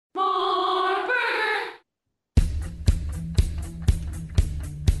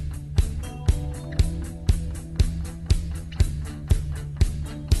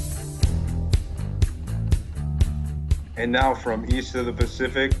And now from east of the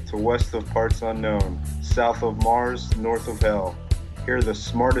Pacific to west of parts unknown, south of Mars, north of hell, here are the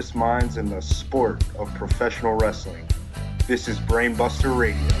smartest minds in the sport of professional wrestling. This is Brainbuster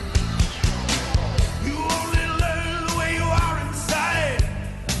Radio. You only learn the way you are inside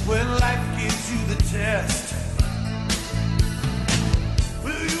when life gives you the test.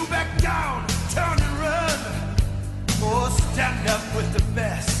 Will you back down, turn and run, or stand up with the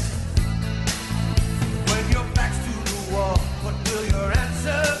best? When your back's to the wall, what will your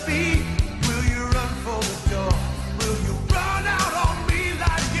answer be? Will you run for the door? Will you run out on me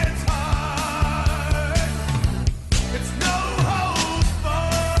like it's hard? It's no holds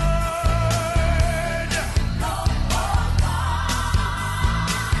barred.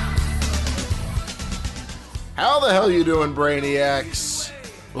 How the hell you doing, Brainiacs?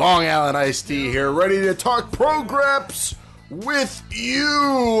 Long Island Iced Tea here, ready to talk Progreps with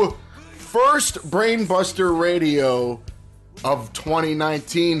you. First Brainbuster Radio of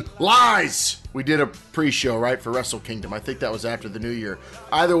 2019. Lies! We did a pre-show, right, for Wrestle Kingdom. I think that was after the new year.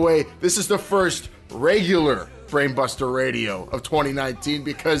 Either way, this is the first regular Brainbuster Radio of 2019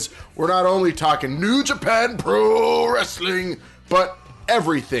 because we're not only talking New Japan Pro Wrestling, but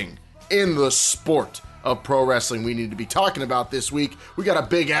everything in the sport of pro wrestling we need to be talking about this week. We got a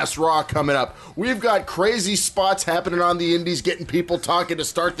big-ass Raw coming up. We've got crazy spots happening on the indies, getting people talking to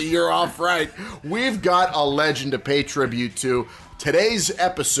start the year off right. We've got a legend to pay tribute to. Today's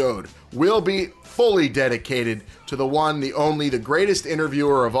episode will be fully dedicated to the one, the only, the greatest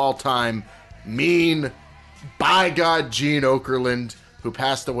interviewer of all time, Mean, by God, Gene Okerlund, who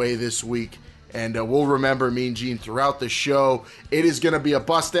passed away this week. And we'll remember Mean Gene throughout the show. It is going to be a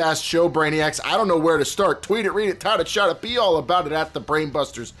bust-ass show, Brainiacs. I don't know where to start. Tweet it, read it, tout it, shout it. Be all about it at the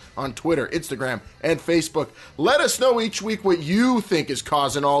Brainbusters on Twitter, Instagram, and Facebook. Let us know each week what you think is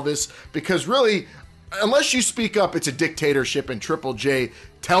causing all this. Because really, unless you speak up, it's a dictatorship, and Triple J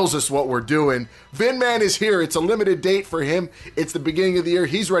tells us what we're doing. Vin Man is here. It's a limited date for him. It's the beginning of the year.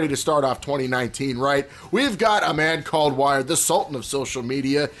 He's ready to start off 2019, right? We've got a man called Wired, the Sultan of social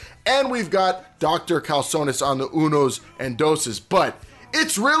media, and we've got Dr. Calzones on the unos and doses. But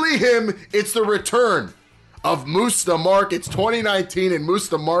it's really him. It's the return of Moose the Mark. It's 2019, and Moose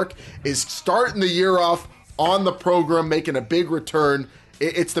the Mark is starting the year off on the program, making a big return.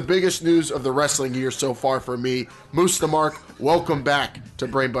 It's the biggest news of the wrestling year so far for me. Moose the Mark, welcome back to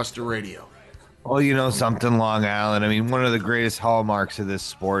Brainbuster Radio. Well, you know something, Long Island. I mean, one of the greatest hallmarks of this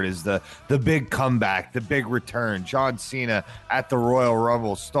sport is the big comeback, the big return. John Cena at the Royal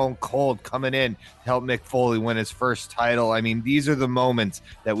Rumble, Stone Cold coming in to help Mick Foley win his first title. I mean, these are the moments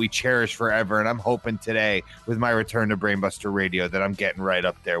that we cherish forever, and I'm hoping today with my return to Brainbuster Radio that I'm getting right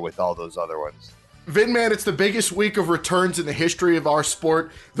up there with all those other ones. Vin Man, it's the biggest week of returns in the history of our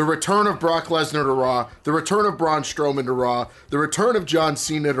sport. The return of Brock Lesnar to Raw, the return of Braun Strowman to Raw, the return of John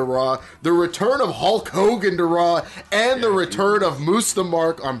Cena to Raw, the return of Hulk Hogan to Raw, and the return of Moose the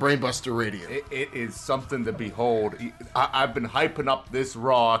Mark on Brainbuster Radio. It is something to behold. I've been hyping up this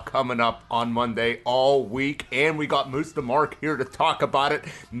Raw coming up on Monday all week, and we got Moose the Mark here to talk about it.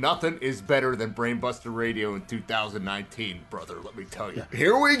 Nothing is better than Brainbuster Radio in 2019, brother, let me tell you.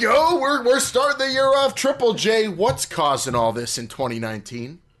 Here we go. We're starting the year off. Triple J, what's causing all this in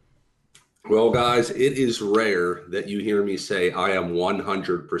 2019? Well, guys, it is rare that you hear me say I am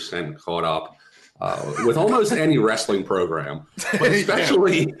 100% caught up with almost any wrestling program, but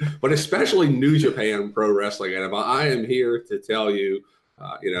especially New Japan Pro Wrestling. And I am here to tell you,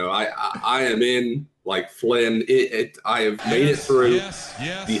 I am in like Flynn. I have made it through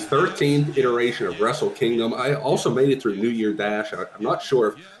the 13th iteration of Wrestle Kingdom. I also made it through New Year Dash. I'm not sure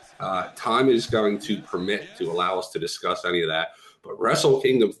if time is going to permit to allow us to discuss any of that. But Wrestle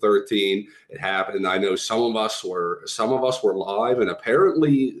Kingdom 13, it happened. I know some of us were live, and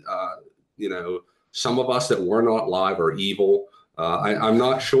apparently, some of us that were not live are evil. I'm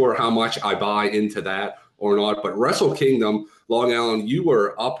not sure how much I buy into that or not. But Wrestle Kingdom, Long Island, you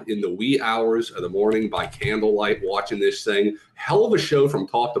were up in the wee hours of the morning by candlelight watching this thing. Hell of a show from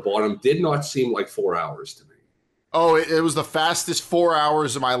top to bottom. Did not seem like 4 hours to me. Oh, it was the fastest 4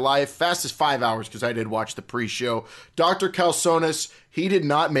 hours of my life. Fastest 5 hours because I did watch the pre-show. Dr. Calzones, he did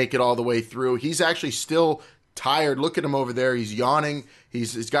not make it all the way through. He's actually still tired. Look at him over there. He's yawning.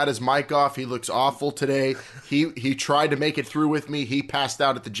 He's got his mic off. He looks awful today. He tried to make it through with me. He passed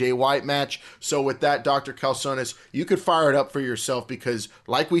out at the Jay White match. So with that, Dr. Calzones, you could fire it up for yourself because,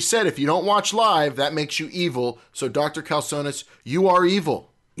 like we said, if you don't watch live, that makes you evil. So Dr. Calzones, you are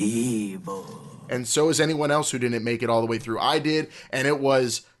evil. Evil. And so is anyone else who didn't make it all the way through. I did, and it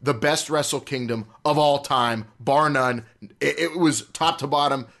was the best Wrestle Kingdom of all time, bar none. It was top to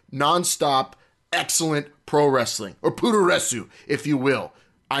bottom, nonstop, excellent pro wrestling, or puroresu, if you will.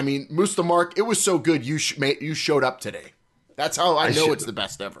 I mean, Mustamark, it was so good you showed up today. That's how I know it's the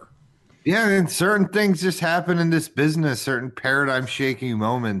best ever. Yeah, and certain things just happen in this business, certain paradigm shaking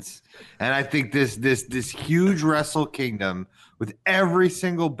moments. And I think this huge Wrestle Kingdom with every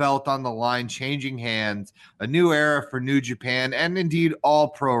single belt on the line, changing hands, a new era for New Japan, and indeed all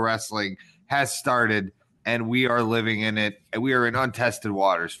pro wrestling has started, and we are living in it. And we are in untested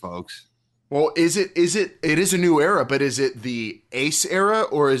waters, folks. Well, it is a new era, but is it the Ace era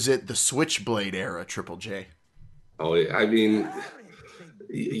or is it the Switchblade era, Triple J? Oh, I mean,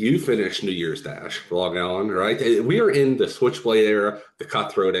 you finished New Year's Dash, Long Island, right? We are in the Switchblade era, the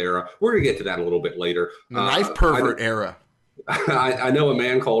Cutthroat era. We're going to get to that a little bit later. The Knife Pervert era. I know a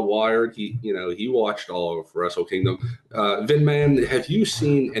man called Wired. He watched all of Wrestle Kingdom. Vinman, have you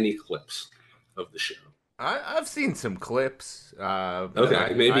seen any clips of the show? I've seen some clips.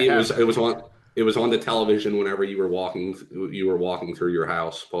 Okay, maybe it was on the television whenever you were walking through your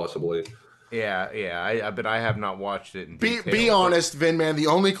house, possibly. Yeah. But I have not watched it. Be honest, Vin man. The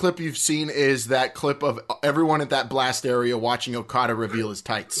only clip you've seen is that clip of everyone at that blast area watching Okada reveal his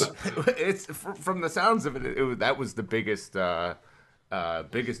tights. It's from the sounds of it. That was the biggest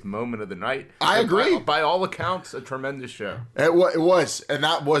moment of the night. I agree. By all accounts, a tremendous show. It was, and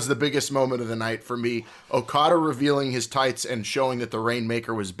that was the biggest moment of the night for me. Okada revealing his tights and showing that the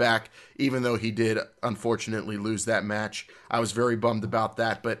Rainmaker was back, even though he did unfortunately lose that match. I was very bummed about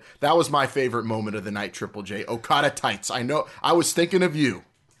that, but that was my favorite moment of the night, Triple J. Okada tights. I know, I was thinking of you.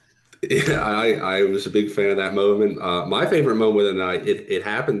 Yeah, I was a big fan of that moment. My favorite moment of the night, it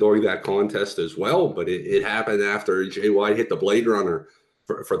happened during that contest as well, but it happened after Jay White hit the Blade Runner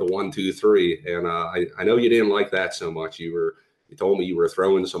for the 1, 2, 3. And I know you didn't like that so much. You told me you were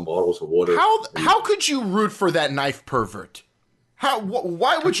throwing some bottles of water. How could you root for that Knife Pervert?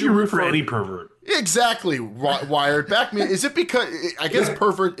 Why would you root for any pervert? Exactly, Wired. Back me. Is it because I guess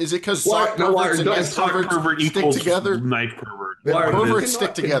pervert? Is it because sock perverts and knife perverts stick together? Knife pervert. Perverts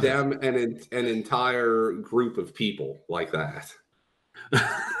stick together. Condemn an entire group of people like that.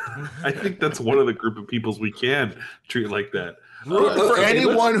 I think that's one of the group of peoples we can treat like that. For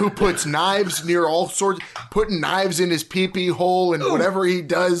anyone who puts knives near all sorts, putting knives in his pee-pee hole and whatever he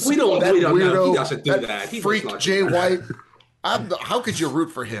does. We don't that know. weirdo, He doesn't do that. He freak Jay White. How could you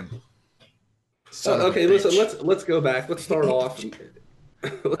root for him? Okay, listen. Let's go back. Let's start off.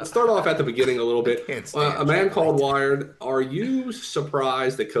 Let's start off at the beginning a little bit. A man called Wired. Are you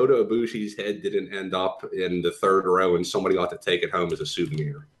surprised that Kota Ibushi's head didn't end up in the third row and somebody got to take it home as a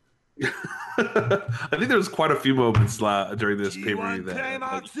souvenir? I think there was quite a few moments during this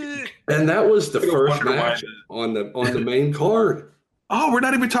pay-per-view and that was the first match on the main card. Oh, we're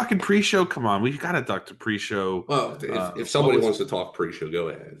not even talking pre-show. Come on, we got to talk to pre-show. Well, if somebody wants to talk pre-show, go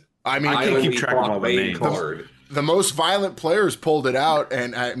ahead. I mean, I can't keep track of all the names. The most violent players pulled it out,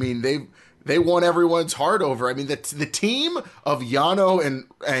 and I mean they won everyone's heart over. I mean the team of Yano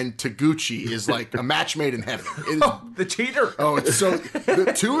and Taguchi is like a match made in heaven. The cheater. Oh, it's so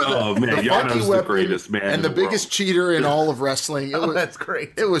the two of them. Oh man, Yano's the greatest man and the biggest cheater in all of wrestling. That's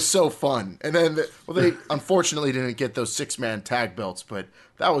great. It was so fun. And then they unfortunately didn't get those 6-man tag belts, but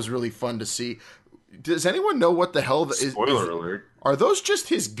that was really fun to see. Does anyone know what the hell is? Spoiler alert. Are those just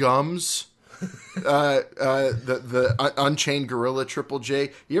his gums? The Unchained Gorilla, Triple J.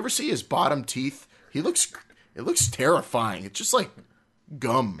 You ever see his bottom teeth? It looks terrifying. It's just like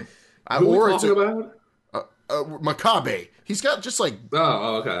gum. Who are we talking about? Makabe. He's got just like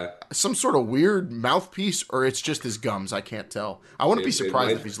okay, some sort of weird mouthpiece, or it's just his gums. I can't tell. I wouldn't be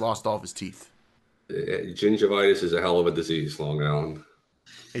surprised if he's lost all of his teeth. Gingivitis is a hell of a disease, Long Island.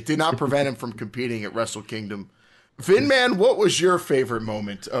 It did not prevent him from competing at Wrestle Kingdom. Vinman, what was your favorite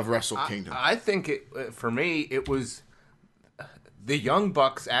moment of Wrestle Kingdom? I think for me, it was the Young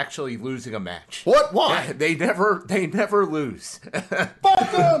Bucks actually losing a match. What? Why? They never lose.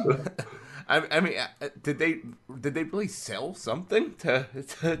 Fuck them! I mean, did they really sell something?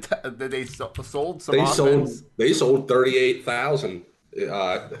 They sold some offense? They sold 38,000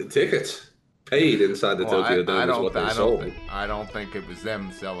 tickets paid inside the Tokyo Dome. Is what they sold. I don't think it was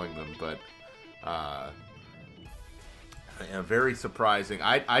them selling them, but. Very surprising.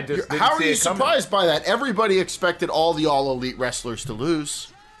 I just didn't How are see you it coming. surprised by that? Everybody expected all the All Elite wrestlers to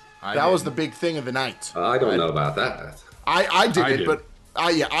lose. That was the big thing of the night. I don't know about that. I did, but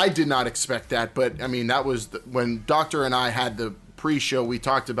I did not expect that. But I mean, that was when Doctor and I had the pre-show. We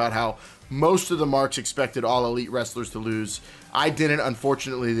talked about how most of the marks expected All Elite wrestlers to lose. I didn't.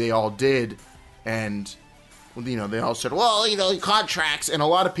 Unfortunately, they all did, and they all said, well, contracts. And a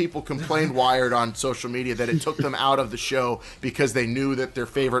lot of people complained, Wired, on social media that it took them out of the show because they knew that their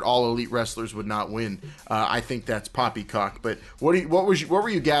favorite All Elite wrestlers would not win. I think that's poppycock. But what were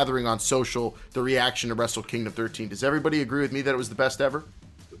you gathering on social, the reaction to Wrestle Kingdom 13? Does everybody agree with me that it was the best ever?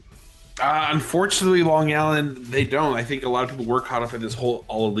 Unfortunately, Long Island, they don't. I think a lot of people were caught up in this whole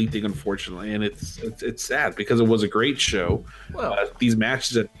All Elite thing, unfortunately, and it's sad because it was a great show. Well, these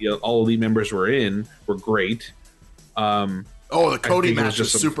matches that the All Elite members were in were great. The Cody match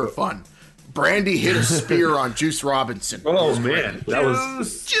was super fun. Brandy hit a spear on Juice Robinson. Oh man, that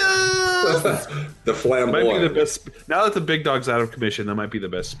was The flamboyant. might be the best. Now that the big dog's out of commission, that might be the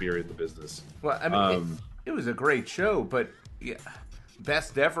best spear in the business. well, I mean, it was a great show, but yeah,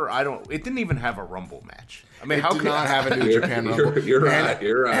 best ever. It didn't even have a Rumble match. I mean, It how did could not have a New Japan Rumble. You're right.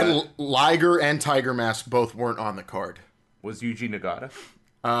 You're right. And Liger and Tiger Mask both weren't on the card. Was Yuji Nagata?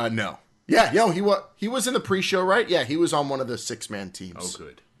 No. Yeah, he was in the pre-show, right? Yeah, he was on one of the 6-man teams. Oh,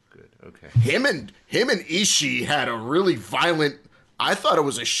 good, okay. Him and Ishii had a really violent. I thought it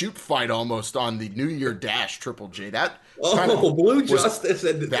was a shoot fight almost on the New Year Dash Triple J. Blue Justice.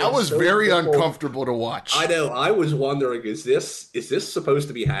 That was very uncomfortable to watch. I know. I was wondering, is this supposed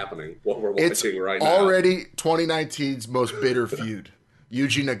to be happening? What we're It's watching right now? already 2019's most bitter feud: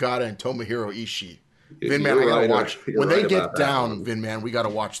 Yuji Nagata and Tomohiro Ishii. Vin Man, I gotta watch when they get down. Vin Man, we gotta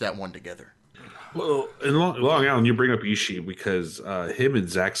watch that one together. Well, in Long Island, you bring up Ishii because him and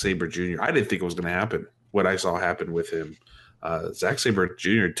Zack Sabre Jr. I didn't think it was going to happen. What I saw happen with him, Zack Sabre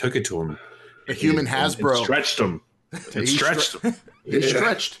Jr. took it to him. A human Hasbro. And stretched him. He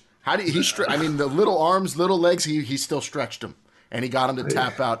stretched. How do he stretch? I mean, the little arms, little legs. He still stretched them, and he got him to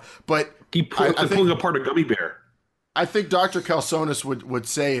tap out. But He pulling apart a gummy bear. I think Dr. Calzonis would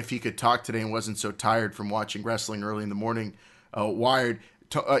say, if he could talk today and wasn't so tired from watching wrestling early in the morning, Wired,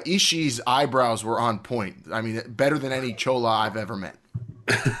 Ishii's eyebrows were on point. I mean, better than any Chola I've ever met.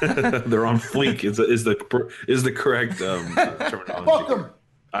 They're on fleek. Is the correct terminology? Welcome.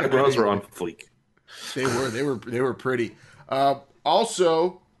 Eyebrows were on fleek. They were pretty.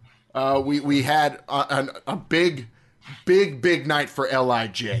 Also, we had a big night for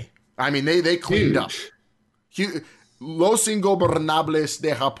Lij. I mean, they cleaned up. Los Ingobernables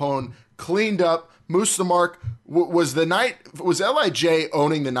de Japón cleaned up. Mustamark was Lij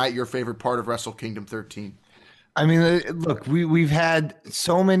owning the night your favorite part of Wrestle Kingdom 13? I mean, look, we've had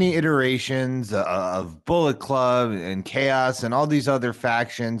so many iterations of Bullet Club and Chaos and all these other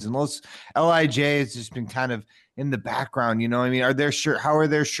factions, and Lij has just been kind of in the background. I mean, how are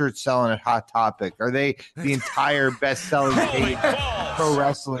their shirts selling at Hot Topic? Are they the entire best-selling page pro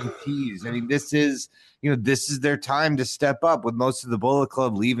wrestling tees? I mean, this is their time to step up, with most of the Bullet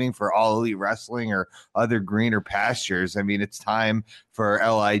Club leaving for All Elite Wrestling or other greener pastures. I mean, it's time for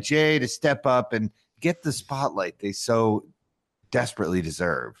Lij to step up and get the spotlight they so desperately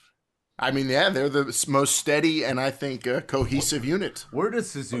deserve. I mean, yeah, they're the most steady and I think cohesive unit. Where does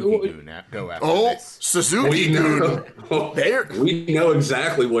Suzuki go after this? Suzuki, dude. We know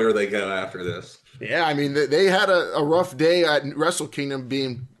exactly where they go after this. Yeah, I mean, they had a rough day at Wrestle Kingdom,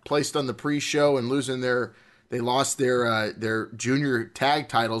 being placed on the pre-show and they lost their junior tag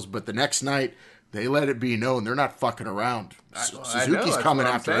titles, but the next night they let it be known they're not fucking around. Suzuki's coming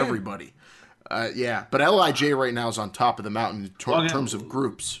after everybody. Yeah, but Lij right now is on top of the mountain in terms of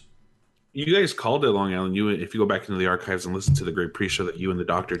groups. You guys called it, Long Island. If you go back into the archives and listen to the great pre-show that you and the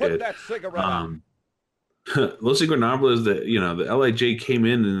doctor did, Los Ingobernables, the Lij came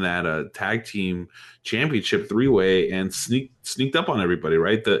in that tag team championship 3-way and sneaked up on everybody.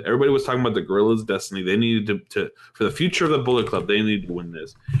 Right, everybody was talking about the Gorillas' destiny. They needed to for the future of the Bullet Club. They needed to win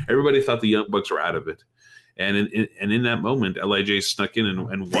this. Everybody thought the Young Bucks were out of it. And in that moment, Lij snuck in and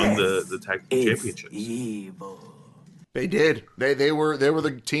won the tag team championships. Evil. They did. They were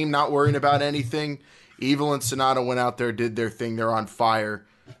the team not worrying about anything. Evil and Sonata went out there, did their thing. They're on fire.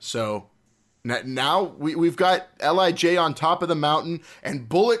 So now we've got Lij on top of the mountain, and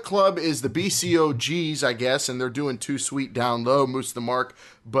Bullet Club is the BCOGs, I guess, and they're doing Too Sweet down low, Moose the Mark.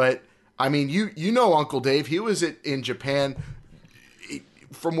 But I mean, you know Uncle Dave. He was in Japan.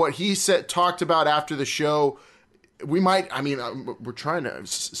 From what he talked about after the show, we're trying to,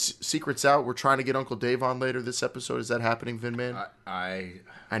 secrets out, we're trying to get Uncle Dave on later this episode. Is that happening, Vin Man? I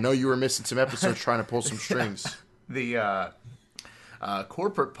know you were missing some episodes trying to pull some strings. The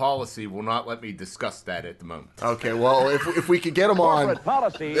corporate policy will not let me discuss that at the moment. Okay, well, if we could get him on, corporate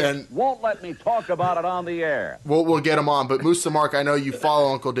policy then won't let me talk about it on the air. We'll get him on. But Musa Mark, I know you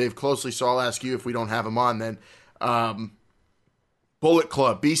follow Uncle Dave closely, so I'll ask you if we don't have him on then. Bullet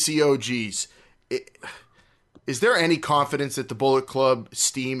Club, BCOGs. Is there any confidence that the Bullet Club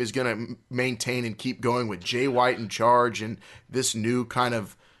steam is going to maintain and keep going with Jay White in charge and this new kind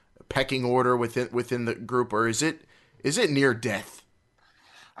of pecking order within the group, or is it near death?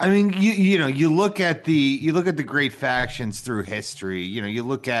 I mean, you look at the great factions through history. You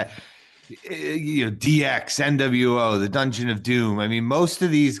look at DX, NWO, the Dungeon of Doom. I mean, most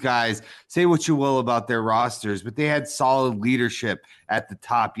of these guys, say what you will about their rosters, but they had solid leadership at the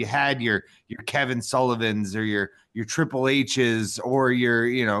top. You had your Kevin Sullivans or your Triple H's or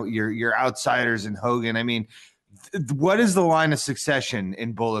your outsiders in Hogan. I mean, what is the line of succession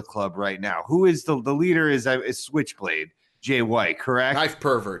in Bullet Club right now? Who is the leader? Is Switchblade, Jay White, correct? Knife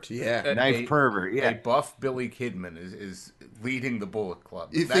pervert, yeah. Knife pervert, yeah. A buff Billy Kidman is leading the Bullet Club.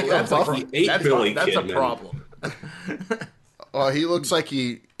 You think that's a problem. Well, he looks like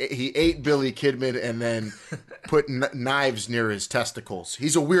he ate Billy Kidman and then put knives near his testicles.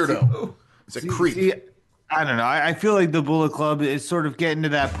 He's a weirdo. He's a creep. See, I don't know. I feel like the Bullet Club is sort of getting to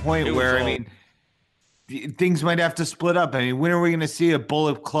that point where, I mean, things might have to split up. I mean, when are we going to see a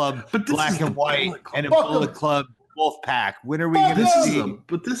Bullet Club black and white and a Bullet Club Wolf Pack? When are we going to see?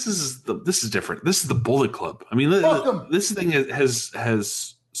 But this is different. This is the Bullet Club. I mean, this thing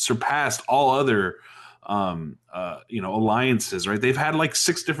has surpassed all other alliances, right? They've had like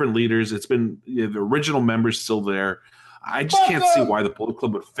 6 different leaders. It's been the original members still there. I just can't see why the Bullet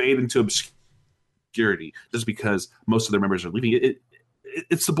Club would fade into obscurity just because most of their members are leaving.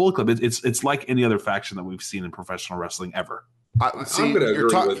 It's the Bullet Club. It's like any other faction that we've seen in professional wrestling ever. I'm going to agree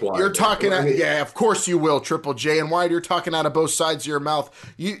with Wyatt. You're talking, yeah, of course you will, Triple J. And Wyatt, you're talking out of both sides of your mouth.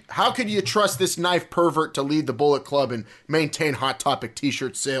 How could you trust this knife pervert to lead the Bullet Club and maintain Hot Topic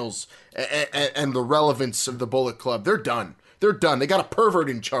T-shirt sales and the relevance of the Bullet Club? They're done. They're done. They got a pervert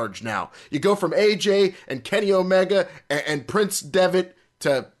in charge now. You go from AJ and Kenny Omega and Prince Devitt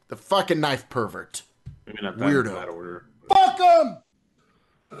to the fucking knife pervert. Maybe not Weirdo. that order. Fuck him!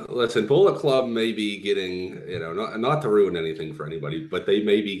 Listen, Bullet Club may be getting, not to ruin anything for anybody, but they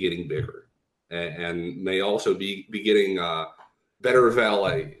may be getting bigger and may also be getting better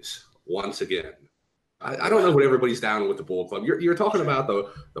valets once again. I don't know what everybody's down with the Bullet Club. You're talking about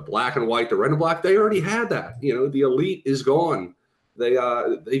the black and white, the red and black. They already had that. The elite is gone. They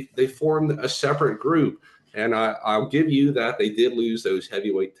formed a separate group. And I'll give you that they did lose those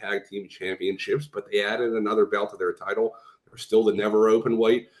heavyweight tag team championships, but they added another belt to their title. They're still the never open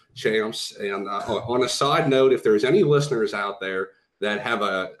weight champs. And on a side note, if there's any listeners out there that have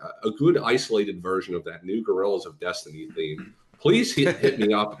a good isolated version of that new Guerrillas of Destiny theme, please hit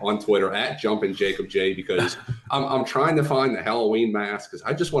me up on Twitter at @JumpinJacobJ because I'm trying to find the Halloween mask because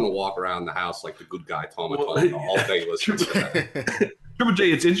I just want to walk around the house like the good guy Tom all day listening to that. Triple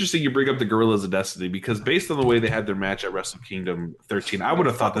J, it's interesting you bring up the Guerrillas of Destiny because based on the way they had their match at Wrestle Kingdom 13, I would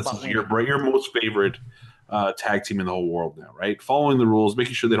have thought this is your most favorite tag team in the whole world now, right? Following the rules,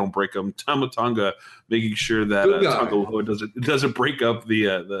 making sure they don't break them. Tama Tonga making sure that Tonga Loa doesn't break up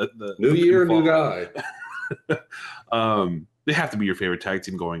the new year, new guy. They have to be your favorite tag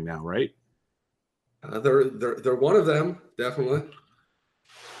team going now, right? They're one of them, definitely.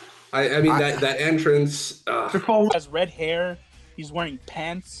 I mean that entrance. Has red hair. He's wearing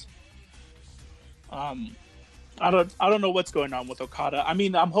pants. I don't know what's going on with Okada. I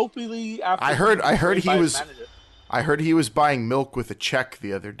mean, I'm hopefully after. I heard he was buying milk with a check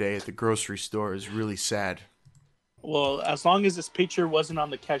the other day at the grocery store. It's really sad. Well, as long as this picture wasn't on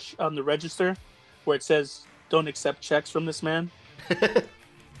the register, where it says "Don't accept checks from this man."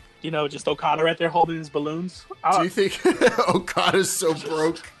 Just Okada right there holding his balloons. Do you think Okada's so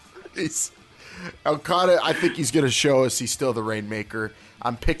broke? Okada, I think he's going to show us he's still the Rainmaker.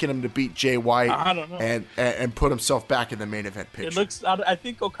 I'm picking him to beat Jay White. I don't know. And put himself back in the main event picture. I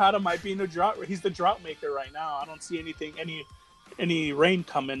think Okada might be in the drought. He's the drought maker right now. I don't see any rain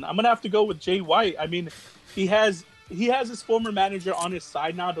coming. I'm going to have to go with Jay White. I mean, he has his former manager on his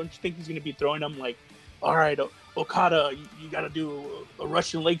side now. Don't you think he's going to be throwing him like, all right, Okada, you got to do a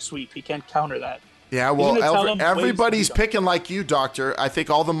Russian leg sweep. He can't counter that. Yeah, well, everybody's picking like you, Doctor. I think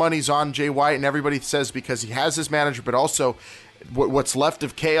all the money's on Jay White, and everybody says because he has his manager, but also what's left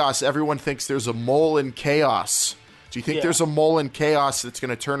of Chaos, everyone thinks there's a mole in Chaos. Do you think there's a mole in Chaos that's going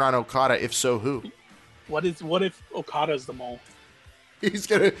to turn on Okada? If so, who? What if Okada's the mole? He's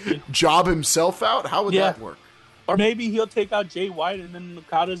going to job himself out? How would that work? Or maybe he'll take out Jay White, and then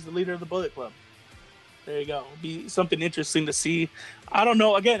Okada's the leader of the Bullet Club. There you go. It'd be something interesting to see. I don't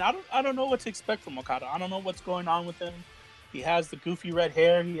know. Again, I don't know what to expect from Okada. I don't know what's going on with him. He has the goofy red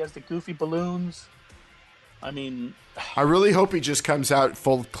hair. He has the goofy balloons. I mean, I really hope he just comes out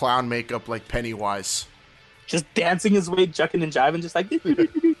full clown makeup like Pennywise. Just dancing his way, jucking and jiving, just like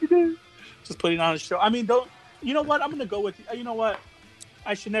just putting on a show. I mean, You know what? I'm gonna go with. You know what?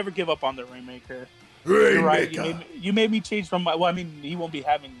 I should never give up on the Rainmaker. You're right. You made me change from my. Well, I mean, he won't be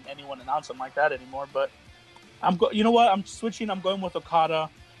having anyone announce him like that anymore. But You know what? I'm switching. I'm going with Okada.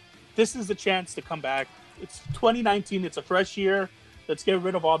 This is the chance to come back. It's 2019. It's a fresh year. Let's get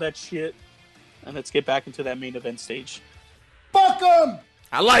rid of all that shit, and let's get back into that main event stage. Fuck him!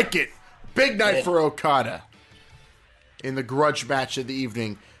 I like it. Big night for Okada in the grudge match of the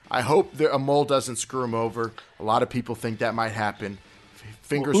evening. I hope a mole doesn't screw him over. A lot of people think that might happen.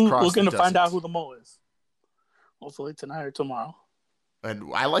 Fingers crossed. We're going to find out who the mole is. Hopefully tonight or tomorrow.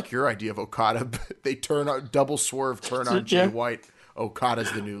 And I like your idea of Okada. They double swerve, turn on Jay White.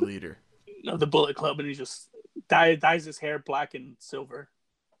 Okada's the new leader. No, the Bullet Club, and he just dyes his hair black and silver.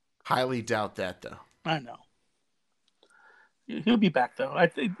 Highly doubt that, though. I know. He'll be back, though. I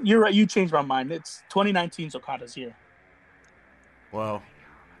think you're right. You changed my mind. It's 2019's Okada's year. Well,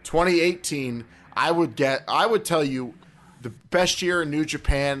 2018, I would tell you the best year in New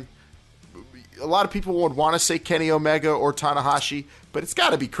Japan. A lot of people would want to say Kenny Omega or Tanahashi, but it's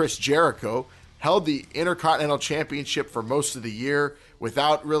got to be Chris Jericho. Held the Intercontinental Championship for most of the year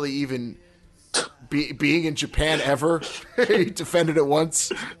without really even being in Japan ever. He defended it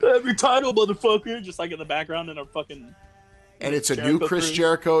once. Every title, motherfucker, just like in the background in a fucking. And it's a new Chris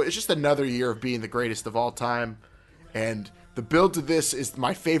Jericho. It's just another year of being the greatest of all time. And the build to this is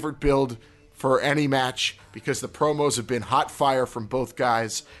my favorite build for any match because the promos have been hot fire from both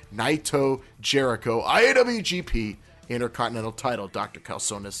guys. Naito, Jericho, IWGP Intercontinental title, Dr.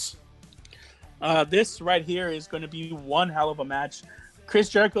 Calzones. This right here is going to be one hell of a match. Chris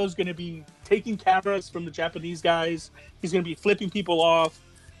Jericho is going to be taking cameras from the Japanese guys. He's going to be flipping people off.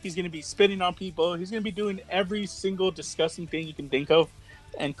 He's going to be spitting on people. He's going to be doing every single disgusting thing you can think of.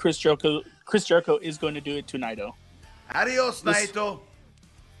 And Chris Jericho is going to do it to Naito. Adios, Naito.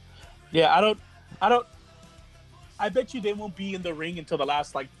 Yeah, I bet you they won't be in the ring until the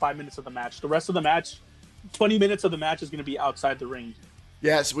last 5 minutes of the match. The rest of the match, 20 minutes of the match is going to be outside the ring.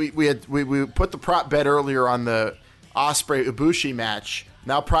 Yes, we put the prop bet earlier on the Ospreay Ibushi match.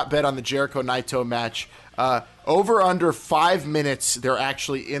 Now prop bet on the Jericho Naito match. Over under 5 minutes, they're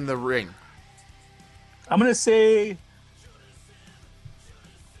actually in the ring. I'm gonna say,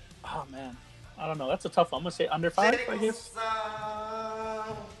 oh man, I don't know. That's a tough one. I'm gonna say under 5. I guess.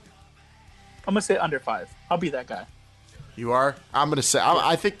 I'm gonna say under 5. I'll be that guy. You are. I'm gonna say.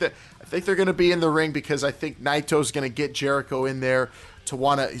 I think they're gonna be in the ring because I think Naito's gonna get Jericho in there to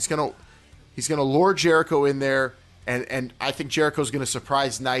wanna. He's gonna lure Jericho in there. And I think Jericho's going to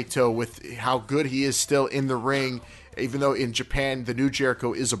surprise Naito with how good he is still in the ring, even though in Japan the new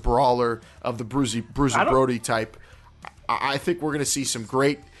Jericho is a brawler of the Bruiser Brody type. I think we're going to see some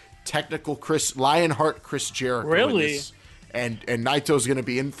great technical Lionheart Chris Jericho. Really? And Naito's going to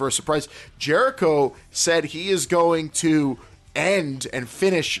be in for a surprise. Jericho said he is going to end and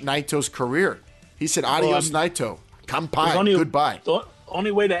finish Naito's career. He said, adios, Naito. Kampai. Goodbye.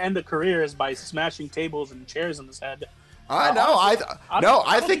 Only way to end a career is by smashing tables and chairs in his head. I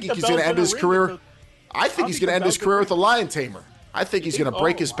think he's going to end his career. I think he's going to end his career with a lion tamer. I think he's going to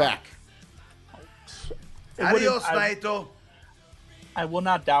break his back. Adios, Naito. I will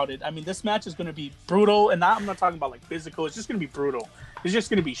not doubt it. I mean, this match is going to be brutal, and I'm not talking about physical. It's just going to be brutal. There's just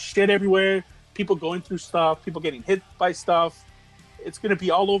going to be shit everywhere. People going through stuff. People getting hit by stuff. It's going to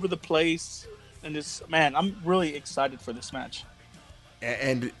be all over the place. And I'm really excited for this match.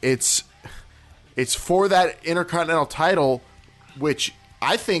 And it's for that Intercontinental title, which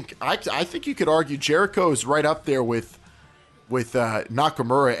I think you could argue Jericho is right up there with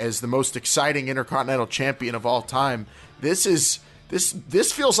Nakamura as the most exciting Intercontinental champion of all time. This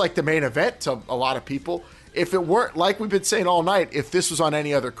feels like the main event to a lot of people. If it weren't, like we've been saying all night, if this was on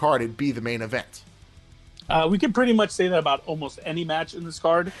any other card, it'd be the main event. We can pretty much say that about almost any match in this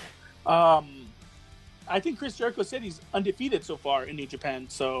card. I think Chris Jericho said he's undefeated so far in New Japan.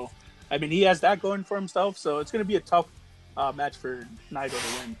 So, I mean, he has that going for himself. So it's going to be a tough match for Naito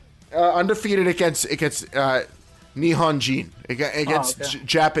to win. Undefeated against Nihonjin, against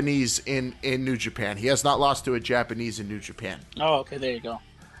Japanese in New Japan. He has not lost to a Japanese in New Japan. Oh, okay, there you go.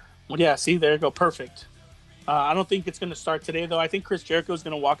 Well, yeah, see, there you go. Perfect. I don't think it's going to start today, though. I think Chris Jericho is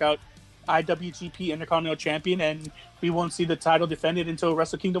going to walk out IWGP Intercontinental Champion, and we won't see the title defended until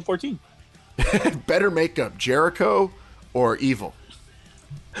Wrestle Kingdom 14. Better makeup, Jericho or Evil?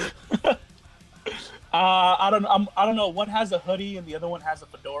 I don't know. One has a hoodie and the other one has a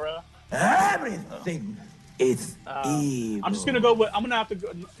fedora. Everything is evil. I'm just gonna go with. I'm gonna have to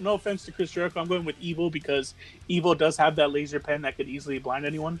go. No offense to Chris Jericho, I'm going with Evil because Evil does have that laser pen that could easily blind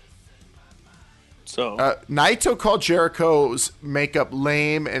anyone. So Naito called Jericho's makeup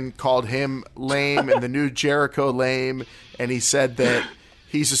lame and called him lame and the new Jericho lame. And he said that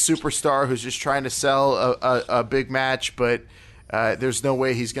he's a superstar who's just trying to sell a big match, but there's no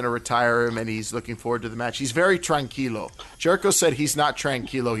way he's going to retire him, and he's looking forward to the match. He's very tranquilo. Jericho said he's not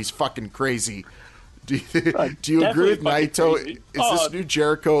tranquilo. He's fucking crazy. Do you agree with Naito? Crazy. Is this new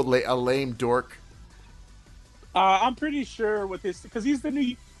Jericho a lame dork? I'm pretty sure with this, because he's the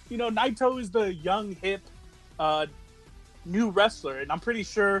new, Naito is the young, hip, new wrestler. And I'm pretty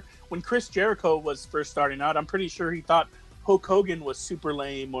sure when Chris Jericho was first starting out, I'm pretty sure he thought Hulk Hogan was super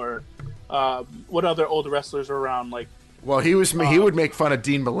lame, or what other old wrestlers are around. Well, he would make fun of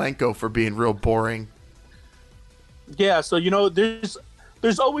Dean Malenko for being real boring. Yeah, so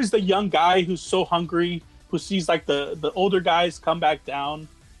there's always the young guy who's so hungry, who sees the older guys come back down,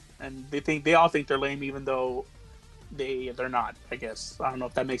 and they all think they're lame, even though they're not. I guess I don't know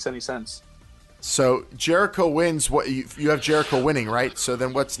if that makes any sense. So Jericho wins. What you have Jericho winning, right? So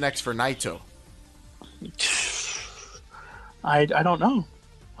then what's next for Naito? I don't know.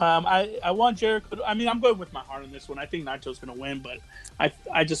 I want Jericho. I'm going with my heart on this one. I think Naito's going to win, but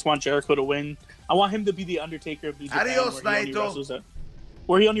I just want Jericho to win. I want him to be the Undertaker of New Japan, Adios, Naito.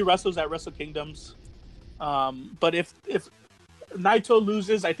 Where he only wrestles at Wrestle Kingdoms. But if Naito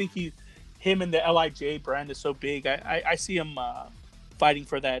loses, I think him and the LIJ brand is so big. I see him fighting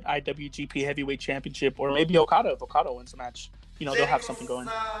for that IWGP Heavyweight Championship, or maybe Okada. If Okada wins the match, they'll have something going.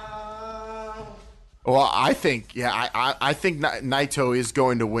 Well, I think Naito is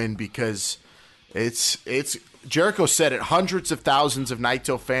going to win because it's Jericho said it. Hundreds of thousands of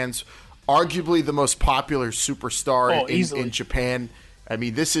Naito fans, arguably the most popular superstar in Japan. I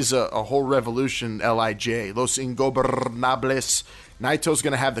mean, this is a whole revolution. LIJ, Los Ingobernables. Naito's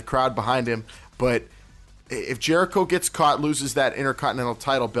going to have the crowd behind him, but if Jericho gets caught, loses that Intercontinental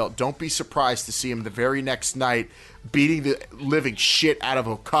title belt, don't be surprised to see him the very next night beating the living shit out of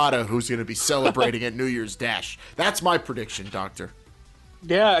Okada, who's going to be celebrating at New Year's Dash. That's my prediction, Doctor.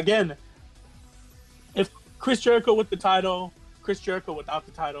 Yeah, again, if Chris Jericho with the title, Chris Jericho without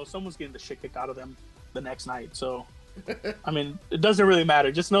the title, someone's getting the shit kicked out of them the next night. So, it doesn't really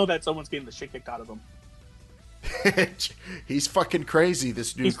matter. Just know that someone's getting the shit kicked out of them. He's fucking crazy,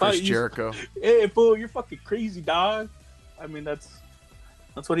 this new Chris Jericho. Hey, fool, you're fucking crazy, dog. That's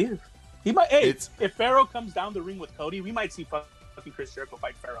what he is. He might. Hey, if Pharaoh comes down the ring with Cody, we might see fucking Chris Jericho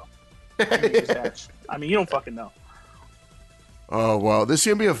fight Pharaoh. You don't fucking know. Oh well, this is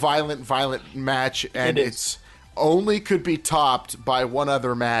gonna be a violent match, and it's only could be topped by one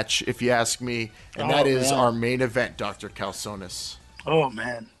other match, if you ask me, and that is our main event, Dr. Calzones. Oh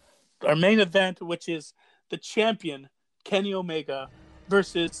man, our main event, which is the champion Kenny Omega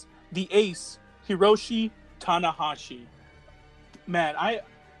versus the ace Hiroshi Tanahashi. Man, I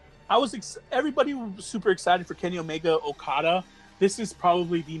was everybody was super excited for Kenny Omega Okada. This is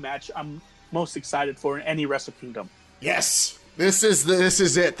probably the match I'm most excited for in any Wrestle Kingdom. Yes, this is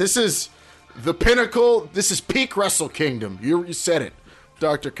it. This is the pinnacle. This is peak Wrestle Kingdom. You said it,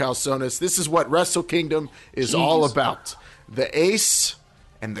 Dr. Calzones. This is what Wrestle Kingdom is all about. The ace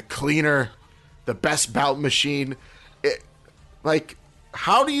and the cleaner. The best bout machine.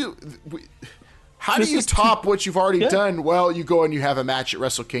 How do you top what you've already done? Well, you go and you have a match at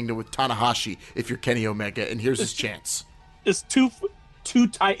Wrestle Kingdom with Tanahashi if you're Kenny Omega, and here's his chance. It's two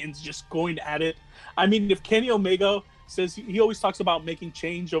titans just going at it. If Kenny Omega says he always talks about making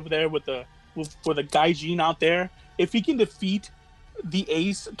change over there for the Gaijin out there, if he can defeat the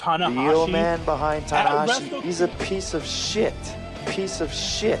ace Tanahashi, the real man behind Tanahashi, he's a piece of shit.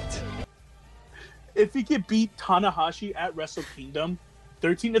 If he could beat Tanahashi at Wrestle Kingdom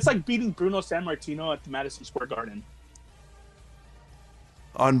 13, it's like beating Bruno Sammartino at the Madison Square Garden.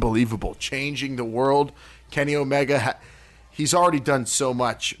 Unbelievable. Changing the world. Kenny Omega, he's already done so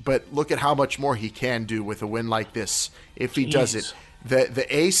much, but look at how much more he can do with a win like this if he does it. The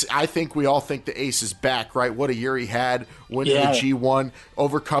ace, I think we all think the ace is back, right? What a year he had, winning the G1,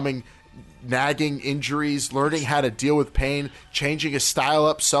 overcoming nagging injuries, learning how to deal with pain, changing his style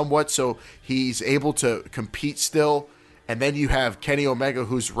up somewhat so he's able to compete still. And then you have Kenny Omega,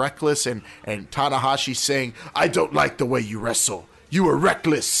 who's reckless, and Tanahashi saying, "I don't like the way you wrestle. You are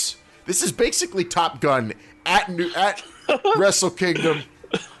reckless." This is basically Top Gun at Wrestle Kingdom.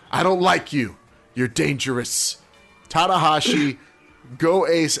 "I don't like you. You're dangerous." Tanahashi, go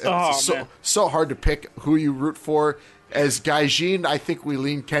ace. So hard to pick who you root for. As Gaijin, I think we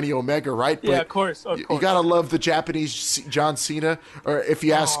lean Kenny Omega, right? Yeah, of course. You gotta love the Japanese John Cena. Or if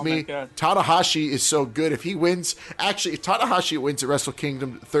you ask me, Tanahashi is so good. If he wins, actually, if Tanahashi wins at Wrestle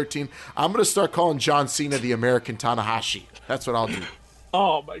Kingdom 13, I'm gonna start calling John Cena the American Tanahashi. That's what I'll do.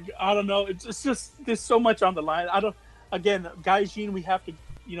 Oh my God, I don't know. It's just there's so much on the line. Again, Gaijin, we have to,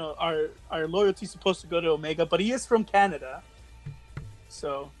 our loyalty is supposed to go to Omega, but he is from Canada,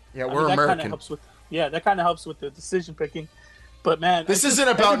 so yeah, we're American. That kind of helps with the decision picking. But man, this isn't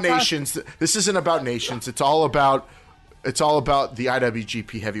about nations. This isn't about nations. It's all about the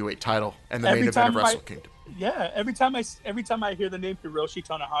IWGP Heavyweight Title and the main event of Wrestle Kingdom. Yeah, every time I hear the name Hiroshi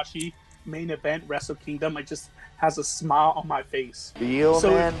Tanahashi, main event Wrestle Kingdom, I just has a smile on my face. The real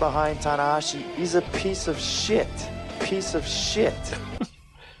man behind Tanahashi, he's a piece of shit. Piece of shit.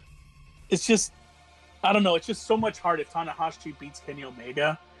 It's just, I don't know. It's just so much harder if Tanahashi beats Kenny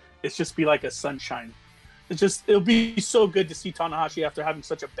Omega. It's just be like a sunshine. It'll be so good to see Tanahashi after having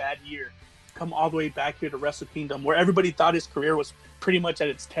such a bad year come all the way back here to Wrestle Kingdom, where everybody thought his career was pretty much at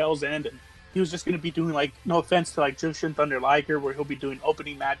its tail's end, and he was just going to be doing, like, no offense to like Jushin Thunder Liger, where he'll be doing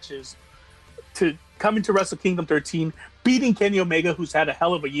opening matches, to coming to Wrestle Kingdom 13, beating Kenny Omega, who's had a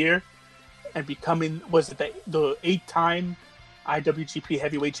hell of a year, and becoming, was it the 8-time IWGP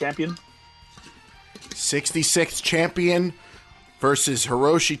Heavyweight Champion? 66th champion versus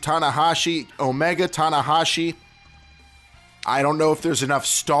Hiroshi Tanahashi, Omega Tanahashi. I don't know if there's enough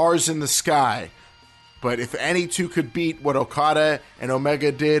stars in the sky, but if any two could beat what Okada and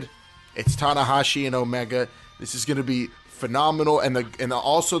Omega did, it's Tanahashi and Omega. This is going to be phenomenal, and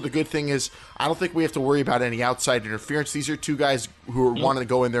also the good thing is I don't think we have to worry about any outside interference. These are two guys who are wanting to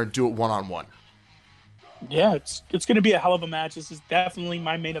go in there and do it one-on-one. Yeah, it's going to be a hell of a match. This is definitely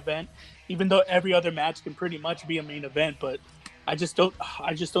my main event, even though every other match can pretty much be a main event, but I just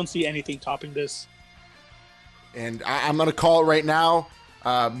don't see anything topping this. And I'm going to call it right now.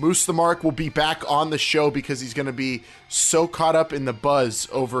 Moose the Mark will be back on the show because he's going to be so caught up in the buzz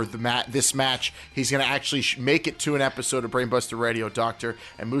over this match. He's going to actually make it to an episode of Brainbuster Radio, Doctor,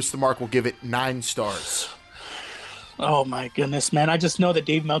 and Moose the Mark will give it 9 stars. Oh my goodness, man. I just know that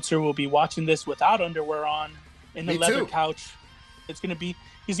Dave Meltzer will be watching this without underwear on in the leather couch. He's going to be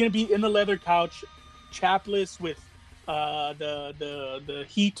in the leather couch, chapless with the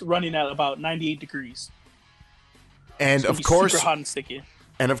heat running at about 98 degrees. And of course, super hot and sticky.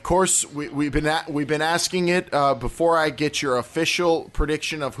 And of course, we've been asking it before I get your official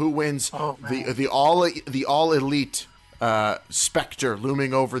prediction of who wins the all elite specter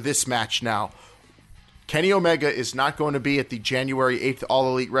looming over this match now. Kenny Omega is not going to be at the January 8th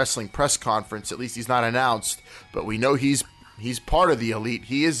All Elite Wrestling press conference. At least he's not announced, but we know he's part of the elite.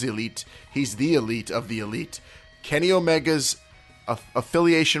 He is elite. He's the elite of the elite. Kenny Omega's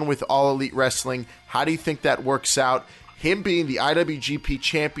affiliation with All Elite Wrestling, how do you think that works out? Him being the IWGP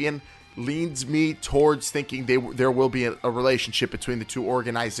champion leads me towards thinking there will be a relationship between the two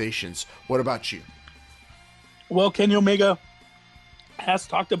organizations. What about you? Well, Kenny Omega has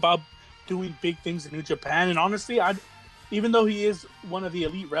talked about doing big things in New Japan, and honestly, even though he is one of the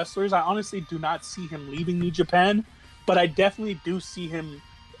elite wrestlers, I honestly do not see him leaving New Japan, but I definitely do see him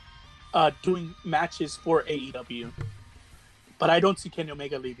doing matches for AEW. But I don't see Kenny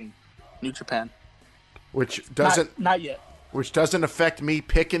Omega leaving New Japan. Which doesn't not yet. Which doesn't affect me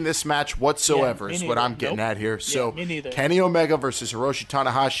picking this match whatsoever, is what I'm getting at here. So Kenny Omega versus Hiroshi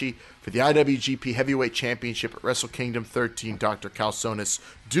Tanahashi for the IWGP Heavyweight Championship at Wrestle Kingdom 13. Dr. Calzones,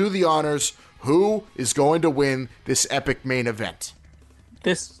 do the honors. Who is going to win this epic main event?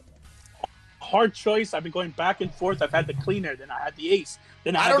 This hard choice. I've been going back and forth. I've had the cleaner, then I had the ace.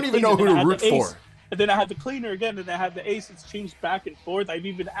 Then I don't even know who to root for. And then I had the cleaner again, and then I had the ace. It's changed back and forth. I've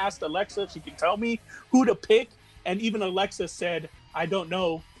even asked Alexa if she can tell me who to pick. And even Alexa said, I don't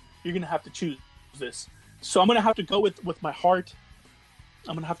know. You're going to have to choose this. So I'm going to have to go with my heart.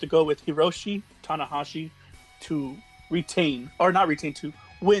 I'm going to have to go with Hiroshi Tanahashi to to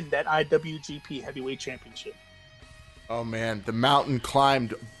win that IWGP Heavyweight Championship. Oh, man. The mountain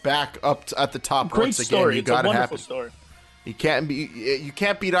climbed back up at the top. Great once story. Again. It's a wonderful story. You can't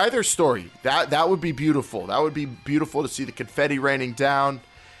beat either story. That would be beautiful. That would be beautiful to see the confetti raining down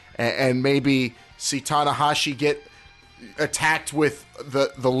and maybe see Tanahashi get attacked with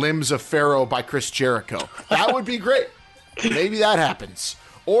the limbs of Pharaoh by Chris Jericho. That would be great. Maybe that happens.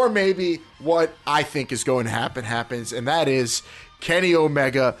 Or maybe what I think is going to happen happens, and that is Kenny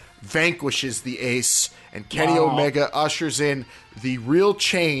Omega vanquishes the Ace, and Kenny Omega ushers in the real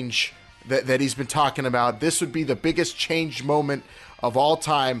change that he's been talking about. This would be the biggest change moment of all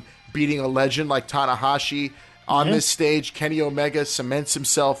time, beating a legend like Tanahashi on this stage. Kenny Omega cements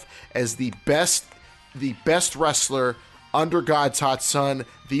himself as the best wrestler under God's hot sun,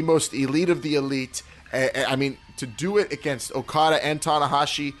 the most elite of the elite. I mean, to do it against Okada and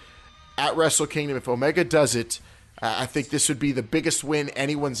Tanahashi at Wrestle Kingdom, if Omega does it, I think this would be the biggest win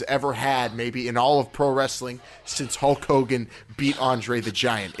anyone's ever had, maybe in all of pro wrestling, since Hulk Hogan beat Andre the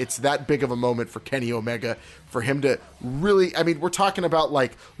Giant. It's that big of a moment for Kenny Omega, for him to really, I mean, we're talking about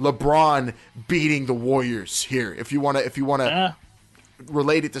like LeBron beating the Warriors here. If you want to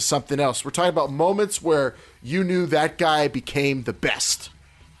relate it to something else, we're talking about moments where you knew that guy became the best.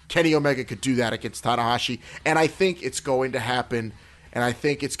 Kenny Omega could do that against Tanahashi, and I think it's going to happen, and I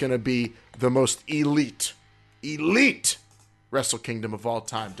think it's going to be the most elite Wrestle Kingdom of all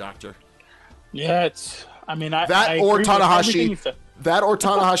time, Doctor. Yeah, it's. I mean, I or agree with everything you Tanahashi. said. That or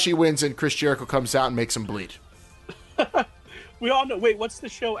Tanahashi wins and Chris Jericho comes out and makes him bleed. We all know. Wait, what's the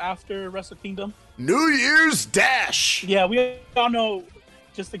show after Wrestle Kingdom? New Year's Dash. Yeah, we all know.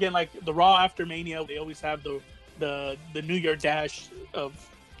 Just again, like the Raw after Mania, they always have the New Year Dash of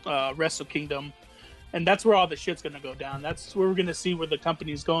Wrestle Kingdom, and that's where all the shit's gonna go down. That's where we're gonna see where the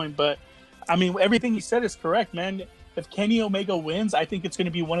company's going. But I mean, everything you said is correct, man. If Kenny Omega wins, I think it's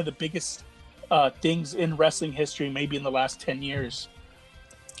gonna be one of the biggest things in wrestling history, maybe in the last 10 years,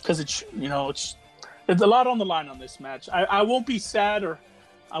 because it's a lot on the line on this match. I won't be sad, or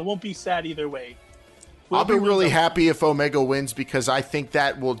I won't be sad either way. I'll be really happy if Omega wins, because I think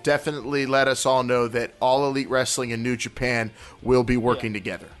that will definitely let us all know that All Elite Wrestling and New Japan will be working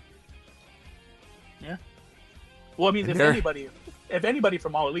together. Yeah. Well, I mean, if anybody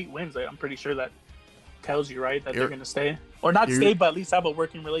from All Elite wins, I'm pretty sure that tells you, right, that they're going to stay. Or not stay, but at least have a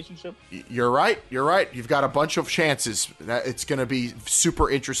working relationship. You're right. You've got a bunch of chances. It's going to be super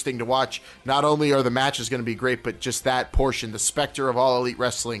interesting to watch. Not only are the matches going to be great, but just that portion, the specter of All Elite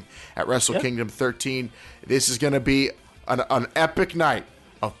Wrestling at Wrestle Kingdom 13. This is going to be an epic night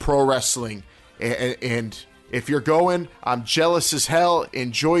of pro wrestling. And if you're going, I'm jealous as hell.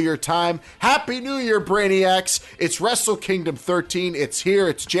 Enjoy your time. Happy New Year, Brainiacs. It's Wrestle Kingdom 13. It's here.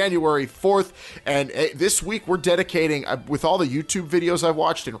 It's January 4th. And this week we're dedicating, with all the YouTube videos I've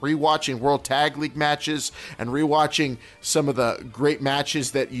watched and rewatching World Tag League matches and rewatching some of the great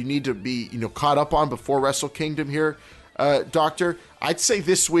matches that you need to be, caught up on before Wrestle Kingdom here, Doctor, I'd say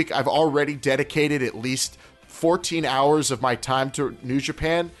this week I've already dedicated at least 14 hours of my time to New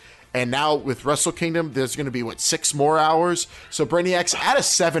Japan. And now with Wrestle Kingdom, there's going to be, 6 more hours? So Brainiacs, add a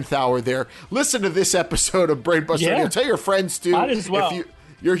 7th hour there. Listen to this episode of Brainbuster Radio. Tell your friends to. Might as well. If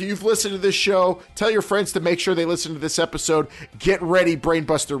you've listened to this show, tell your friends to make sure they listen to this episode. Get ready,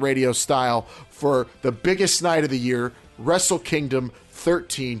 Brainbuster Radio style, for the biggest night of the year, Wrestle Kingdom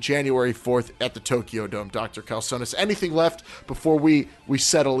 13, January 4th at the Tokyo Dome. Dr. Calzones, anything left before we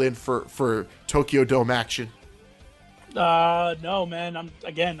settle in for Tokyo Dome action? No, man. I'm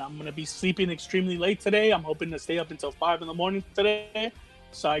gonna be sleeping extremely late today. I'm hoping to stay up until 5 a.m. today,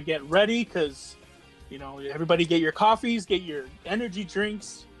 so I get ready. Cause, everybody get your coffees, get your energy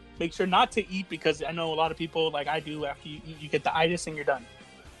drinks. Make sure not to eat, because I know a lot of people, like I do, after you eat, you get the itis and you're done.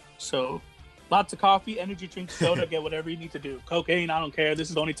 So, lots of coffee, energy drinks, soda, get whatever you need to do. Cocaine, I don't care. This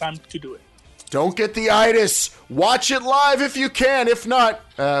is the only time to do it. Don't get the itis. Watch it live if you can. If not,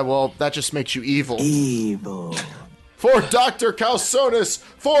 that just makes you evil. Evil. For Dr. Calzones,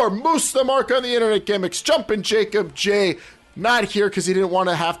 for Moose the Mark on the Internet Gimmicks, Jumpin' Jacob J, not here because he didn't want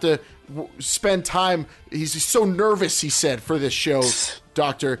to have to spend time. He's so nervous, he said, for this show,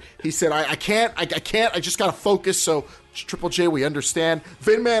 Doctor. He said, I can't, I just got to focus. So, Triple J, we understand.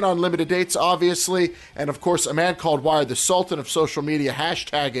 Vinman on limited dates, obviously. And, of course, a man called Wired, the Sultan of social media,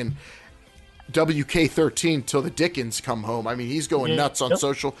 hashtagging WK13 till the Dickens come home. I mean, he's going nuts on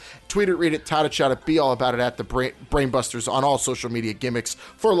social. Tweet it, read it, tout it, shout it, be all about it at the Brainbusters on all social media gimmicks.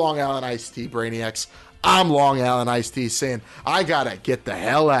 For Long Island Iced Tea Brainiacs, I'm Long Island Iced Tea saying, I gotta get the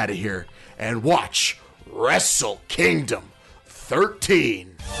hell out of here and watch Wrestle Kingdom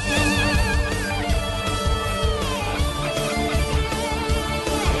 13.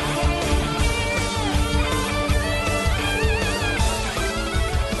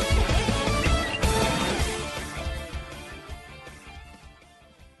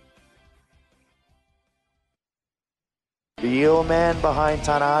 The real man behind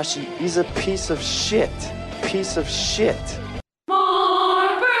Tanahashi, he's a piece of shit. Piece of shit.